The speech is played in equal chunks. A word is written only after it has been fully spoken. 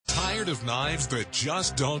Tired of knives that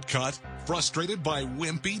just don't cut? Frustrated by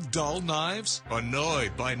wimpy, dull knives?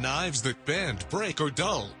 Annoyed by knives that bend, break, or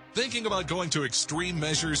dull? Thinking about going to extreme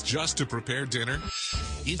measures just to prepare dinner?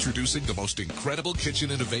 Introducing the most incredible kitchen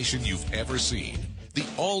innovation you've ever seen. The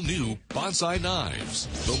all-new Bonzai knives.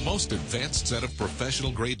 The most advanced set of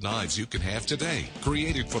professional-grade knives you can have today.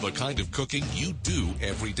 Created for the kind of cooking you do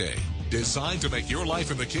every day. Designed to make your life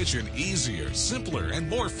in the kitchen easier, simpler, and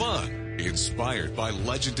more fun. Inspired by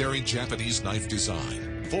legendary Japanese knife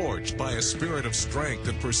design. Forged by a spirit of strength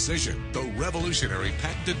and precision, the revolutionary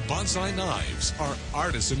patented Bonzai knives are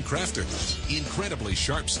artisan crafted. Incredibly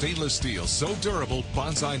sharp stainless steel, so durable,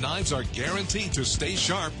 Bonzai knives are guaranteed to stay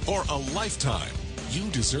sharp for a lifetime. You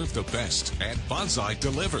deserve the best, and Bonzai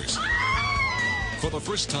delivers. For the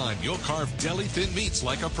first time, you'll carve deli-thin meats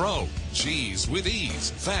like a pro. Cheese with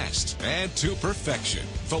ease, fast, and to perfection.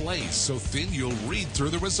 Fillets so thin you'll read through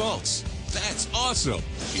the results. That's awesome!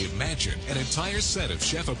 Imagine an entire set of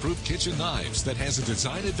chef-approved kitchen knives that has a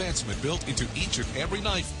design advancement built into each and every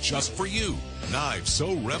knife just for you. Knives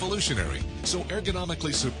so revolutionary, so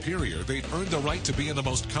ergonomically superior, they've earned the right to be in the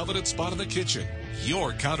most coveted spot in the kitchen,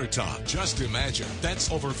 your countertop. Just imagine, that's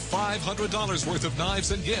over $500 worth of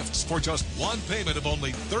knives and gifts for just one payment of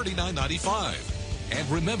only $39.95. And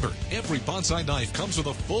remember, every Bonzai knife comes with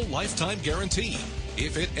a full lifetime guarantee.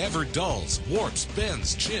 If it ever dulls, warps,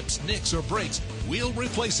 bends, chips, nicks, or breaks, we'll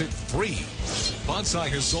replace it free. Bonzai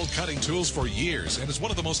has sold cutting tools for years and is one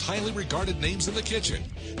of the most highly regarded names in the kitchen.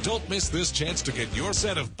 Don't miss this chance to get your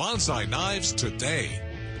set of Bonzai knives today.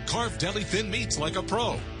 Carve deli-thin meats like a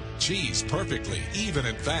pro. Cheese perfectly, even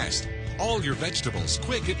and fast. All your vegetables,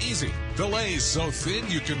 quick and easy. Fillets so thin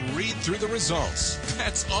you can read through the results.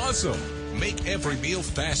 That's awesome! Make every meal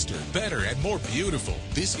faster, better, and more beautiful.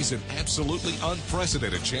 This is an absolutely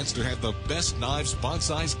unprecedented chance to have the best knives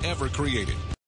Bonzai's ever created.